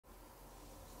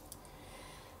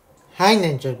Hi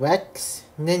Ninja Rex,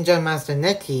 Ninja Master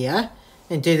Nick here,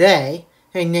 and today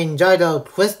a Ninjago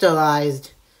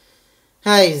crystallized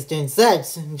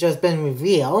insects just been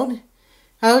revealed.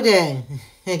 Oh then,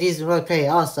 it is pretty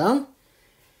awesome.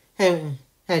 I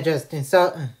just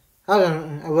saw a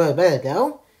little bit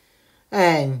ago,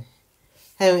 and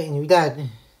we got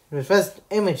the first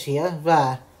image here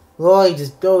of Lloyd's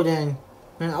Golden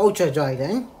and Ultra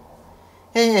Dragon,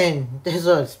 and this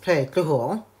looks pretty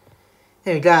cool.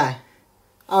 And we got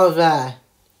all the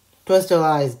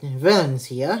crystallized villains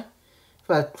here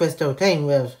for Crystal King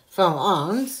with 4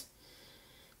 arms.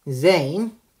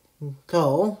 Zane,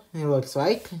 Cole, it looks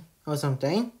like, or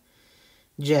something.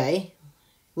 Jay,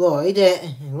 Lloyd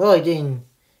in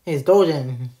his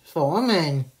golden form,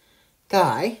 and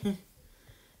Kai.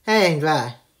 And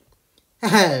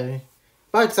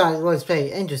both sides looks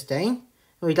pretty interesting.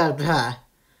 We got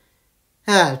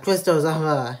crystals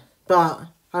on the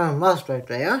most right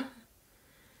there.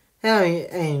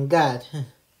 And got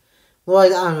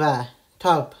Lloyd on the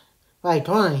top right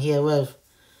corner here with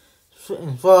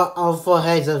all 4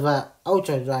 heads of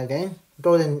Ultra Dragon,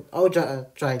 Golden Ultra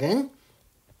Dragon.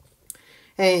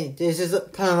 And this is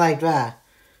kind of like the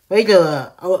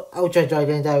regular Ultra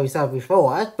Dragon that we saw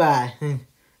before, but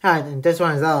this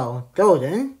one is all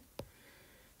golden.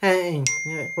 And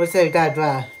we say we got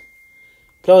the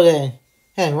golden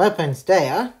and weapons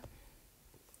there.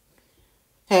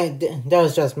 And that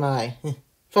was just my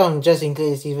phone, just in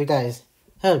case you guys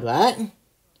heard that.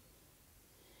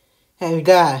 And we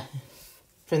got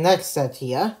the next set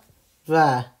here,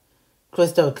 the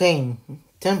Crystal King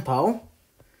Temple.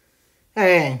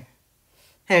 And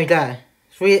we got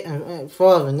 4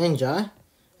 of a ninja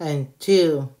and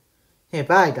 2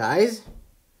 bad guys.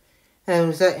 And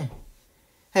we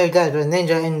got the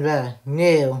ninja in the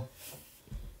new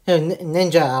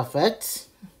ninja outfits.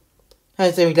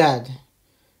 And so we got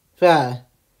the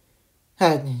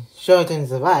Shuriken's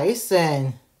device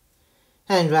and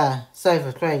the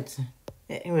cipher crates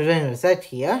within the set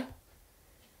here.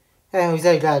 And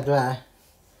we got the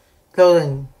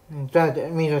golden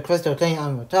the Crystal King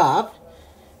on the top,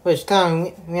 which kind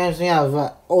of reminds me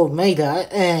of Old Maida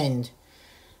and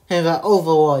the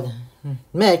Overlord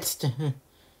mixed.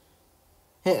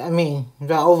 I mean,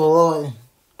 the Overlord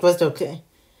Crystal King,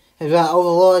 the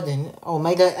Overlord and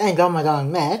Omega and Omega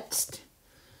mixed.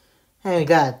 And we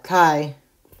got Kai,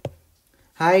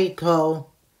 Cole,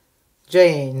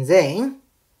 Jay, and Zane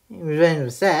within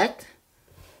the set.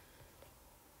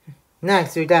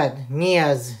 Next, we got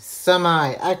Nia's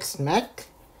Semi-X-Mech.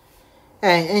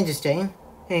 And interesting,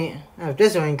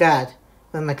 this one got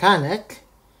the Mechanic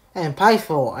and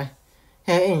Pythor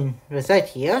in the set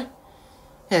here.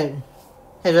 And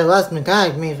the last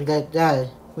Mechanic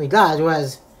we got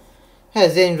was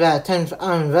in the 10th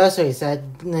anniversary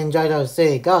set, Ninjago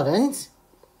City Gardens.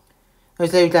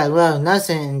 We got Little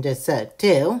Nelson in this set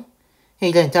too.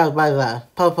 He can tell by the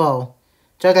purple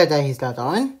jacket that he's got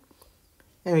on.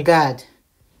 And we got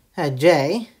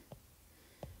Jay.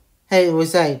 It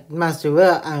was like Master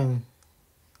Will, I'm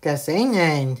guessing,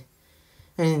 and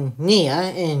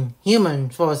Nia in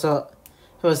human for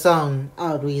some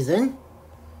odd reason.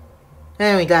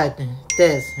 And we got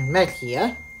this mech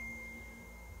here.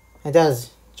 It does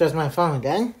just my phone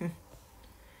again.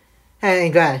 And we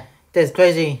got this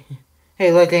crazy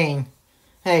looking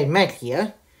mech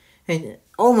here. It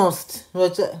almost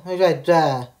looks like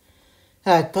the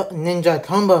Ninja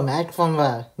Combo mech from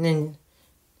the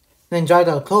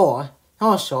Ninjago Core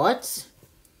horse shorts.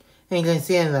 And you can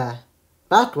see in the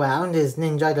background is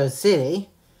Ninjago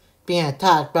City being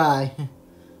attacked by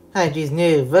these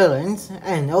new villains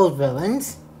and old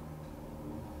villains.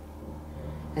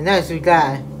 And next we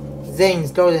got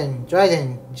Zane's Golden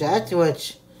Dragon Jet,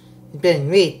 which has been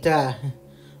leaked a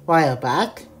while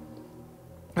back.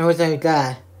 And also we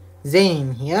got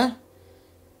Zane here.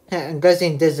 I'm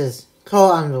guessing this is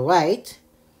Cole on the right.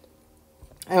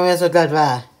 And we also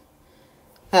got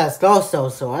the Skull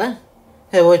Sorcerer,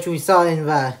 which we saw in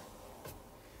the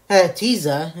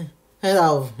teaser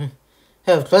of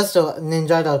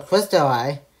Ninjago Crystal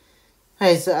Eye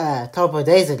a couple of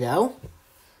days ago.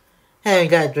 And we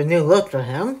got the new look for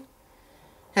him.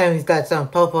 And he's got some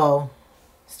purple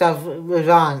stuff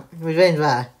within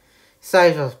the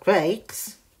size of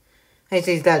crates. And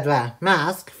he's got the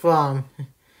mask from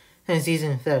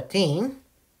season 13.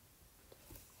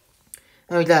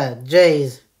 And we got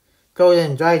Jay's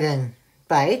Golden Dragon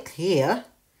bike here.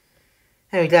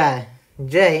 And we got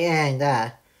Jay and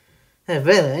the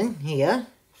villain here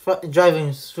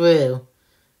driving through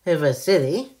the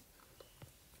city.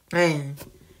 And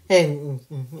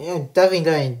definitely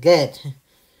going to get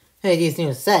these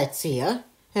new sets here.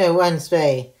 Once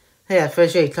they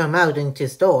officially come out into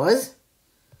stores.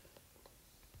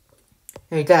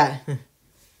 We got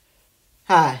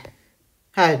Kai's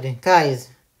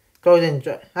golden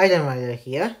item writer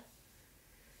here.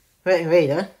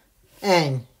 Raider.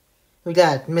 And we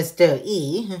got Mr.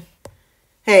 E.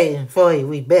 Fully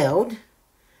rebuild.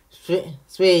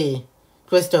 Three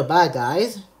crystal bad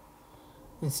guys.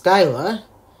 And Skylar.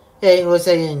 Was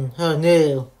in her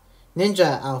new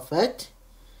ninja outfit.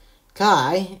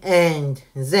 Kai and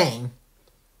Zane.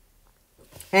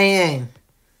 And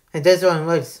this one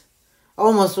looks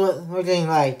almost looking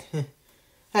like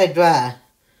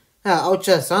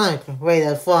ultrasonic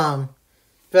Raider from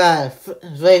the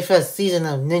very first season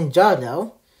of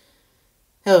Ninjago.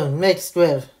 Mixed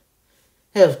with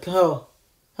his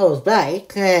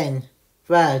bike and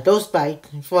the ghost bike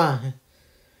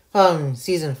from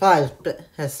season 5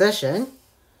 session.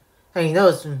 And he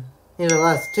knows in the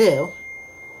last two.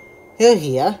 Here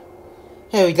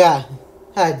we got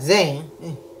Zane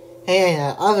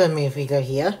and other minifigure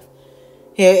here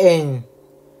in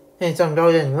some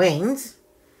golden wings.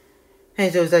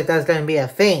 And it looks like that's going to be a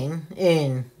thing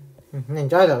in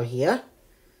Ninjago here.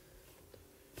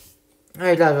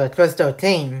 I got a Crystal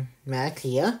King mech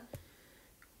here.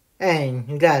 And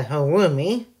you got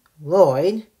Harumi,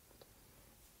 Lloyd,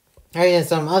 and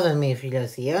some other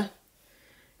minifigures here.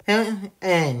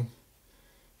 And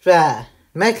the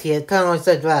mech here kind of looks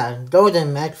like the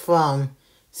golden mech from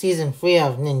season 3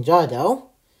 of Ninjago.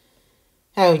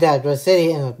 And we got the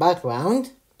city in the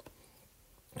background.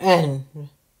 And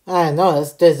I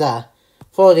noticed there's a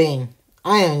floating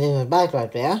island in the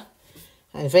background there.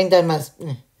 I think that must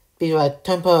be the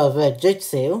Temple of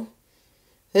Jitsu.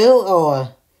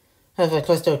 Or the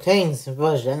Crystal King's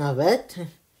version of it.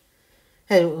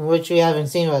 Which we haven't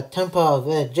seen the Temple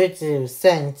of Jitsu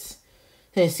since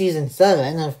season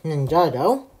 7 of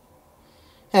Ninjago.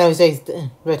 I would say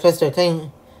the Crystal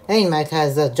King mech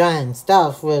has a giant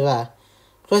staff with a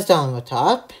crystal on the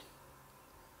top.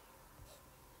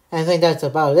 I think that's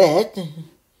about it.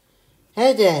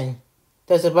 And then,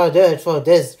 that's about it for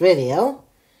this video.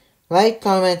 Like,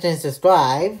 comment, and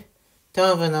subscribe.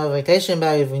 Turn on the notification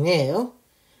bell if you're new.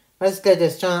 Let's get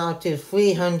this channel up to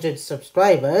 300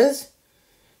 subscribers.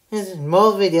 There's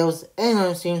more videos and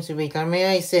more streams to be coming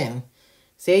very soon.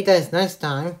 See you guys next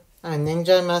time on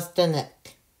Ninja Master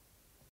Nick.